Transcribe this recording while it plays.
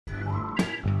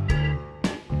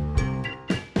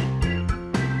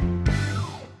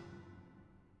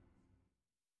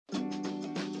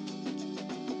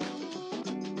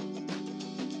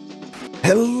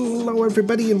Hello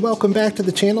everybody and welcome back to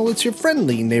the channel. It's your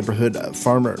friendly neighborhood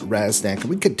farmer Raznac.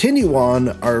 We continue on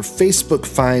our Facebook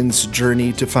finds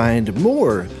journey to find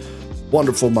more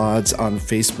wonderful mods on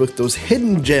Facebook, those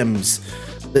hidden gems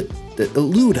that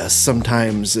elude us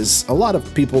sometimes, as a lot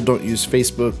of people don't use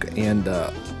Facebook and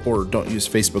or don't use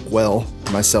Facebook well,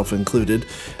 myself included,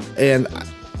 and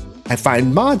I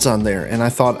find mods on there, and I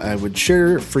thought I would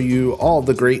share for you all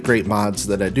the great mods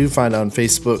that I do find on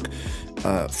Facebook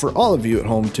for all of you at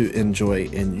home to enjoy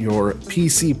in your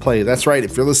PC play. That's right,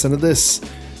 if you're listening to this,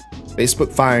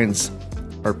 Facebook finds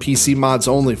are PC mods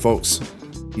only, folks.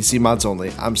 PC mods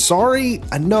only. I'm sorry,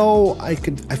 I know, I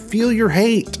feel your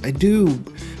hate. I do.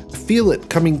 I feel it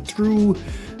coming through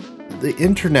the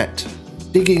internet,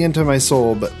 digging into my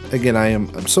soul, but again,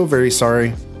 I'm so very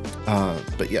sorry.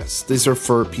 But yes, these are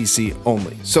for PC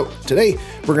only. So today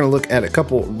we're going to look at a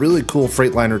couple really cool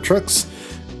Freightliner trucks.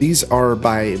 These are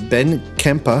by Ben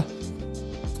Kempa.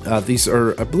 These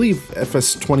are, I believe,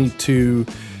 FS22,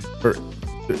 or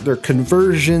they're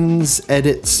conversions,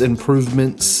 edits,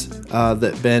 improvements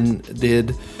that Ben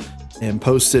did and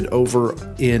posted over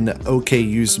in OK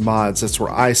Used Mods. That's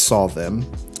where I saw them.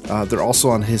 They're also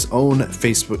on his own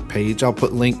Facebook page. I'll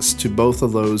put links to both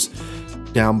of those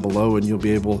down below and you'll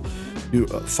be able to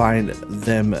find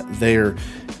them there.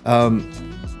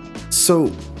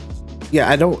 So yeah,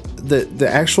 I don't, the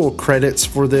actual credits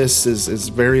for this is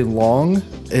very long.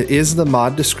 It is the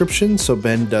mod description, so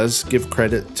Ben does give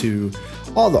credit to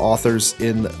all the authors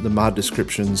in the mod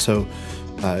description. So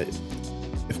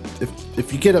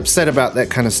if you get upset about that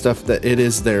kind of stuff, that it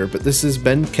is there. But this is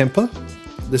Ben Kempa.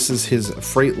 This is his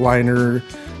Freightliner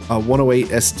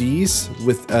 108SDs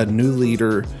with a new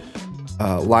leader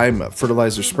lime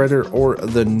fertilizer spreader, or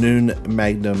the Noon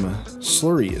Magnum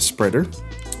slurry spreader.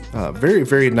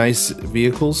 Very nice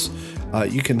vehicles.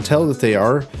 You can tell that they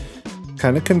are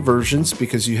kind of conversions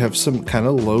because you have some kind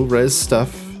of low res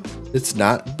stuff. It's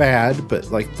not bad,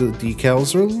 but like the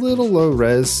decals are a little low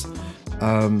res.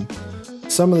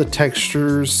 Some of the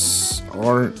textures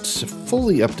aren't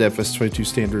fully up to FS22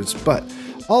 standards, but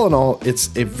all in all, it's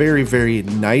a very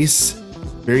nice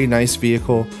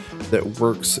vehicle that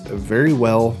works very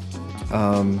well.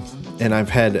 And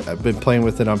I've been playing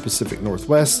with it on Pacific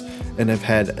Northwest, and I've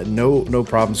had no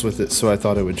problems with it, so I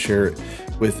thought I would share it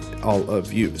with all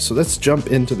of you. So let's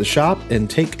jump into the shop and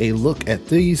take a look at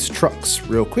these trucks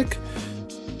real quick.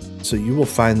 So you will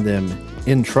find them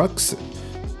in trucks.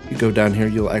 You go down here,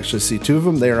 you'll actually see two of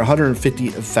them. They are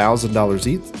 $150,000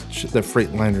 each, the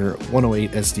Freightliner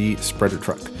 108SD spreader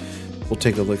truck. We'll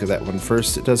take a look at that one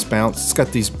first. It does bounce. It's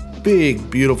got these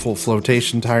big, beautiful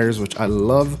flotation tires, which I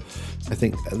love. I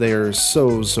think they are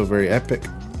so very epic.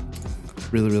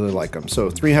 Really like them. So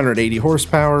 380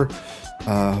 horsepower,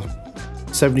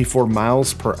 74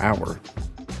 miles per hour.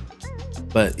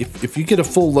 But if you get a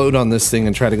full load on this thing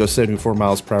and try to go 74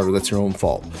 miles per hour, that's your own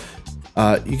fault.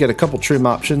 You get a couple trim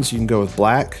options. You can go with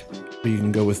black, or you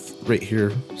can go with right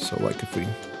here. So like if we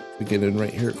get in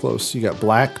right here close, you got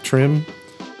black trim,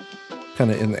 kind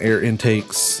of in the air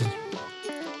intakes.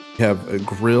 You have a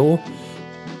grill.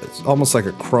 It's almost like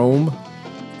a chrome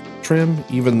trim.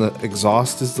 Even the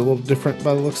exhaust is a little different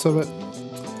by the looks of it.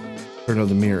 Or no,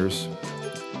 the mirrors.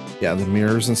 Yeah, the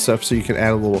mirrors and stuff. So you can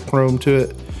add a little chrome to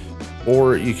it,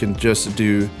 or you can just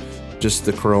do just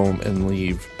the chrome and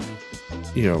leave,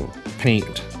 you know,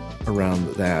 paint around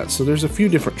that. So there's a few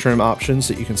different trim options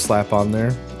that you can slap on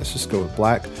there. Let's just go with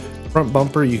black. Front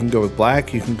bumper, you can go with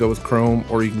black, you can go with chrome,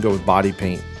 or you can go with body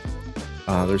paint.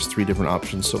 There's three different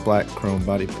options, so black, chrome,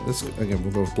 body. This, again,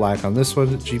 we'll go with black on this one.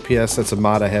 GPS, that's a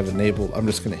mod I have enabled. I'm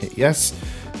just going to hit yes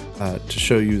to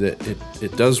show you that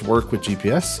it does work with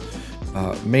GPS.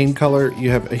 Main color, you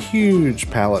have a huge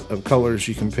palette of colors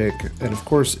you can pick, and of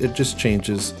course it just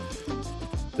changes.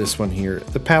 This one here,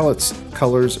 the palette's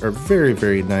colors are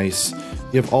very nice.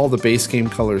 You have all the base game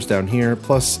colors down here,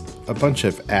 plus a bunch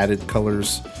of added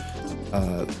colors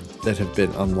that have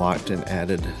been unlocked and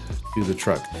added to the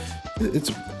truck.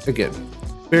 It's, again,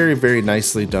 very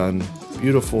nicely done.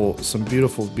 Beautiful, some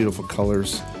beautiful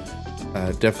colors.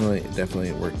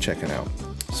 Definitely worth checking out.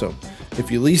 So if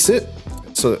you lease it,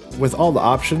 so with all the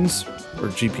options, or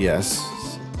GPS,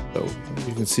 so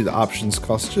you can see the options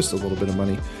cost just a little bit of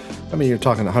money. I mean, you're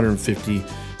talking $150,000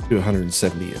 to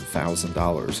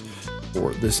 $170,000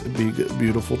 for this big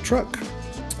beautiful truck.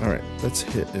 All right, let's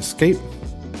hit escape.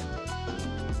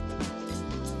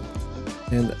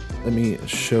 And let me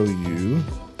show you.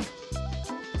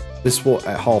 This will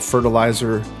haul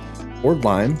fertilizer or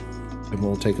lime, and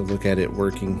we'll take a look at it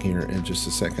working here in just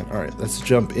a second. All right, let's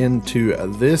jump into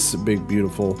this big,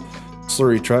 beautiful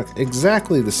slurry truck.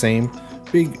 Exactly the same,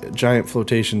 big giant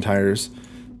flotation tires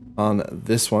on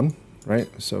this one, right?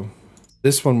 So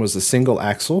this one was a single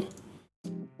axle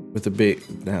with a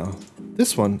big, now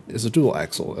this one is a dual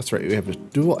axle. That's right, we have a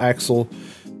dual axle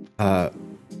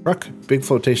truck, big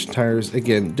flotation tires.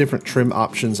 Again, different trim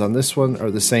options on this one are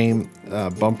the same,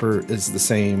 bumper is the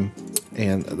same,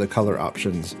 and the color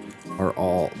options are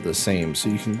all the same. So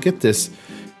you can get this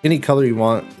any color you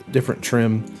want, different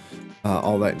trim,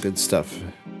 all that good stuff,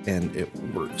 and it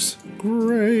works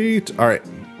great. All right,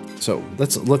 so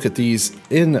let's look at these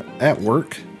at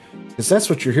work, because that's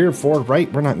what you're here for,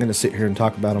 right? We're not going to sit here and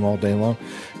talk about them all day long.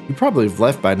 You probably have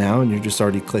left by now, and you just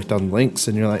already clicked on links,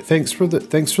 and you're like, thanks for the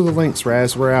links,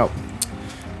 Raz, we're out.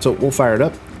 So we'll fire it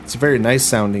up. It's a very nice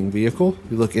sounding vehicle.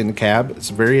 You look in the cab, it's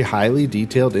a very highly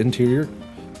detailed interior.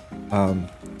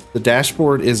 The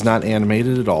dashboard is not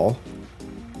animated at all,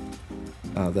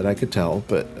 that I could tell,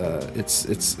 but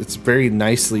it's very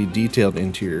nicely detailed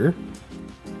interior.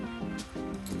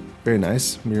 Very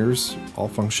nice. Mirrors all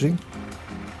functioning.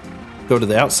 Go to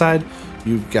the outside,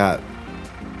 you've got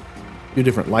a few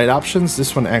different light options.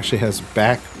 This one actually has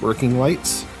back working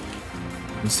lights.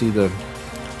 You can see the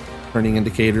turning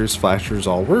indicators, flashers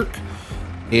all work,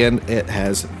 and it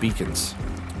has beacons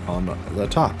on the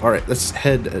top. All right, let's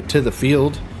head to the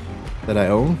field that I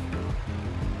own.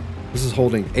 This is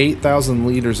holding 8,000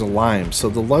 liters of lime, so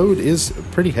the load is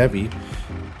pretty heavy.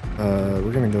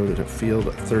 We're gonna go to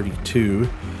field 32.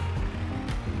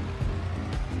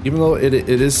 Even though it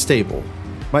is stable,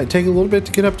 might take a little bit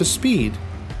to get up to speed,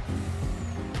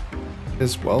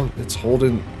 as well. It's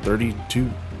holding 32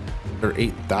 or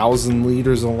 8,000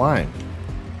 liters of lime.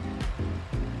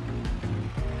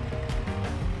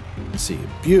 Let's see,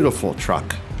 beautiful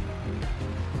truck.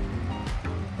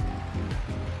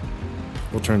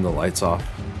 We'll turn the lights off,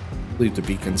 leave the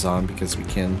beacons on because we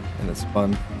can, and it's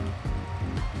fun.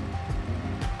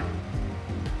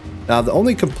 Now, the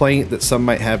only complaint that some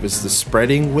might have is the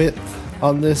spreading width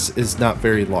on this is not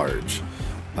very large,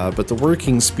 but the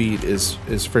working speed is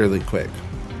fairly quick.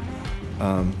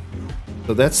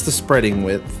 So that's the spreading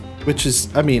width, which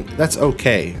is, I mean, that's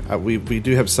okay. We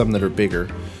do have some that are bigger.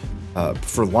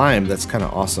 For lime, that's kind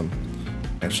of awesome.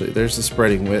 Actually, there's the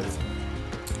spreading width.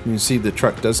 You see the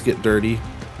truck does get dirty.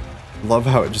 Love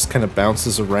how it just kind of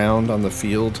bounces around on the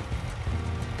field.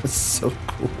 It's so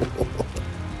cool.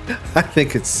 I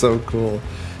think it's so cool.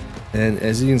 And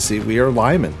as you can see, we are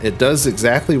liming. It does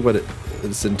exactly what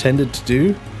it's intended to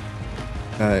do.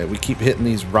 We keep hitting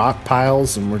these rock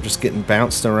piles and we're just getting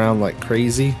bounced around like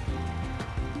crazy.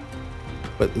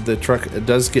 But the truck, it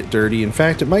does get dirty. In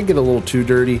fact, it might get a little too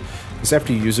dirty because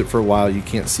after you use it for a while, you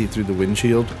can't see through the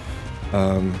windshield.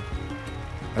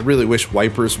 I really wish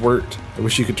wipers worked. I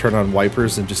wish you could turn on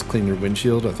wipers and just clean your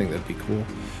windshield. I think that'd be cool.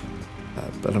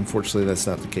 But unfortunately, that's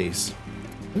not the case.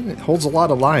 It holds a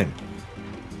lot of lime.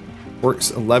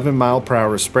 Works 11 mile per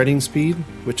hour spreading speed,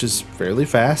 which is fairly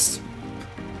fast.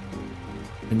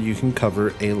 And you can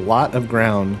cover a lot of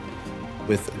ground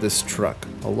with this truck.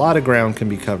 A lot of ground can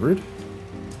be covered.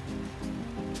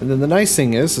 And then the nice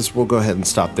thing is we'll go ahead and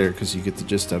stop there because you get the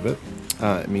gist of it.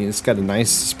 I mean, it's got a nice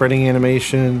spreading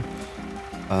animation.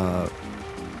 I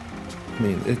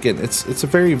mean, again, it's a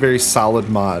very, very solid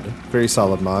mod. Very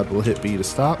solid mod. We'll hit B to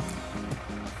stop.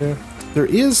 Yeah. There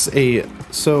is a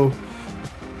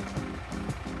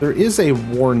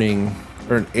warning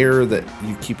or an error that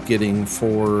you keep getting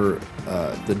for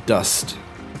the dust.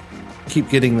 Keep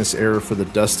getting this error for the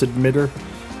dust emitter.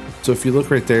 So if you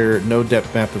look right there, no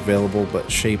depth map available,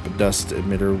 but shape dust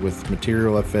emitter with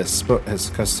material FS has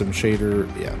custom shader.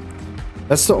 Yeah,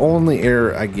 that's the only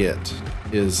error I get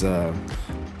is, and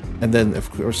then of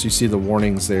course you see the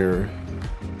warnings there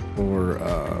for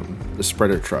the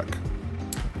spreader truck.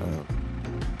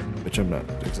 Which I'm not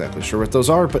exactly sure what those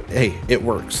are, but hey, it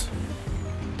works.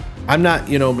 I'm not,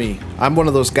 you know me, I'm one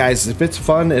of those guys, if it's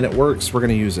fun and it works, we're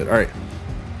gonna use it. All right,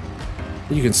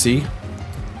 you can see,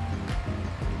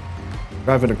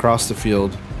 driving across the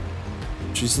field,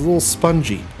 she's a little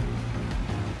spongy.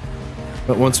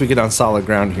 But once we get on solid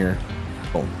ground here,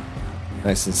 boom,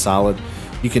 nice and solid.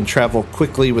 You can travel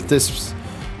quickly with this,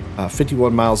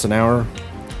 51 miles an hour,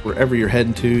 wherever you're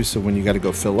heading to, so when you gotta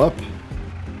go fill up,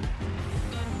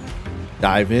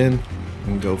 dive in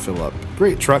and go fill up.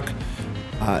 Great truck.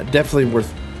 Definitely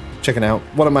worth checking out.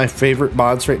 One of my favorite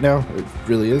mods right now. It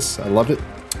really is. I love it.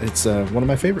 It's one of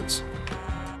my favorites.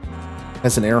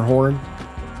 Has an air horn.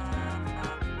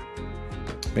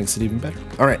 Makes it even better.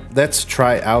 All right, let's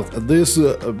try out this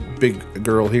big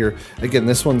girl here. Again,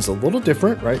 this one's a little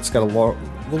different, right? It's got a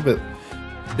little bit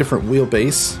different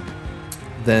wheelbase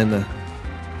than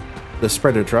the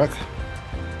spreader truck.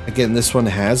 Again, this one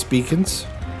has beacons.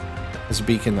 Has a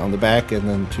beacon on the back and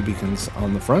then 2 beacons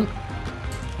on the front.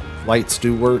 Lights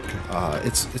do work.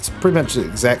 It's pretty much the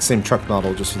exact same truck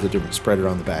model, just with a different spreader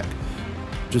on the back.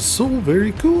 Just so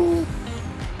very cool.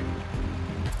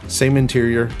 Same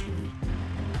interior.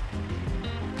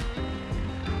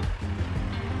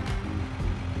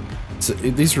 So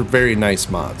these are very nice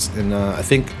mods, and I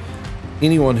think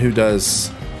anyone who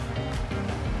does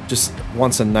just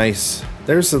wants a nice.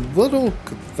 There's a little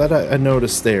that I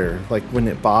noticed there, like when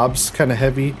it bobs kind of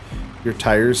heavy, your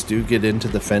tires do get into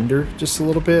the fender just a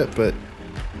little bit, but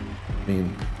I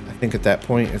mean, I think at that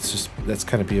point it's just, that's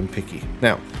kind of being picky.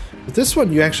 Now, with this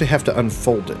one, you actually have to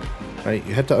unfold it, right?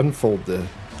 You have to unfold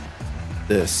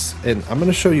this, and I'm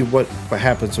going to show you what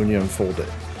happens when you unfold it.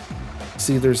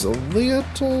 See, there's a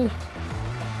little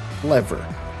lever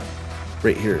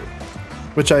right here,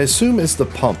 which I assume is the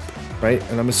pump, right?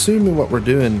 And I'm assuming what we're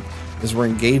doing is we're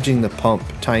engaging the pump,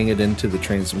 tying it into the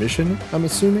transmission, I'm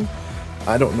assuming.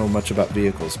 I don't know much about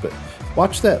vehicles, but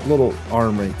watch that little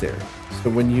arm right there.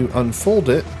 So when you unfold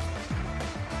it,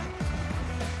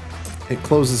 it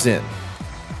closes in.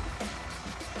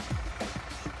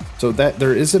 So that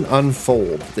there is an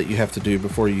unfold that you have to do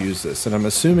before you use this. And I'm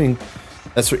assuming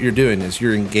that's what you're doing, is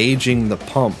you're engaging the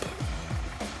pump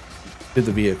to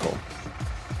the vehicle.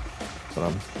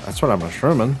 But that's what I'm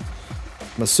assuming.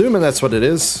 I'm assuming that's what it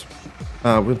is.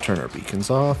 We'll turn our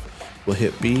beacons off. We'll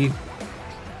hit B.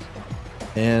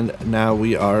 And now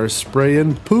we are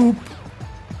spraying poop.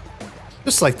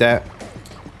 Just like that.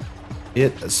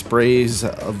 It sprays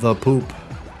the poop.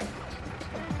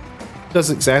 Does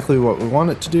exactly what we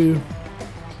want it to do.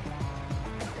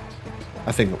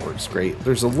 I think it works great.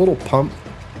 There's a little pump.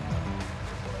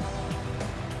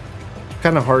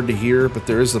 Kind of hard to hear, but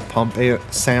there is a pump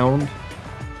sound.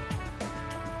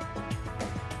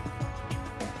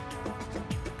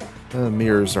 The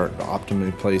mirrors aren't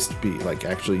optimally placed to be like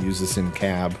actually use this in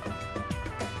cab.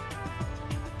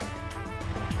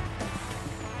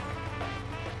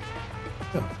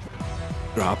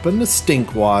 Dropping the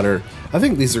stink water. I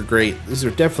think these are great. These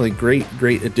are definitely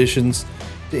great additions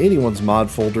to anyone's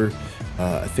mod folder.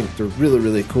 I think they're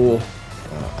really cool.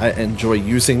 I enjoy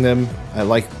using them. I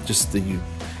like just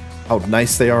how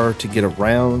nice they are to get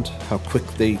around, how quick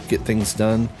they get things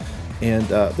done. And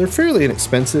they're fairly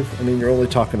inexpensive. I mean, you're only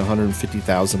talking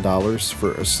 $150,000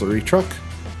 for a slurry truck,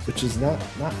 which is not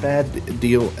bad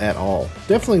deal at all.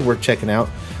 Definitely worth checking out.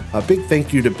 A big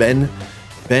thank you to Ben.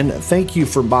 Ben, thank you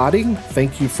for modding.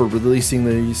 Thank you for releasing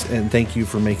these, and thank you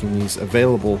for making these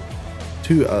available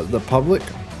to the public.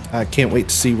 I can't wait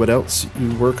to see what else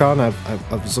you work on. I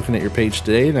was looking at your page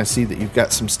today, and I see that you've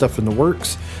got some stuff in the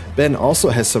works. Ben also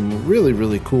has some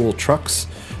really cool trucks.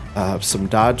 Some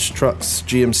Dodge trucks,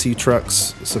 GMC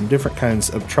trucks, some different kinds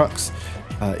of trucks.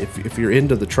 If you're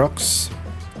into the trucks,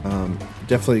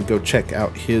 definitely go check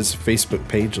out his Facebook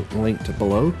page linked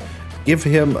below. Give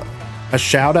him a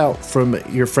shout out from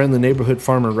your friend, the neighborhood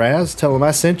farmer Raz. Tell him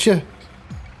I sent you.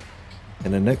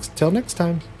 And till next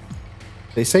time,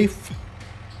 stay safe.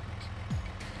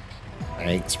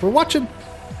 Thanks for watching.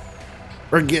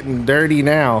 We're getting dirty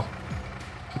now.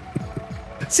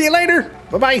 See you later.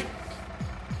 Bye-bye.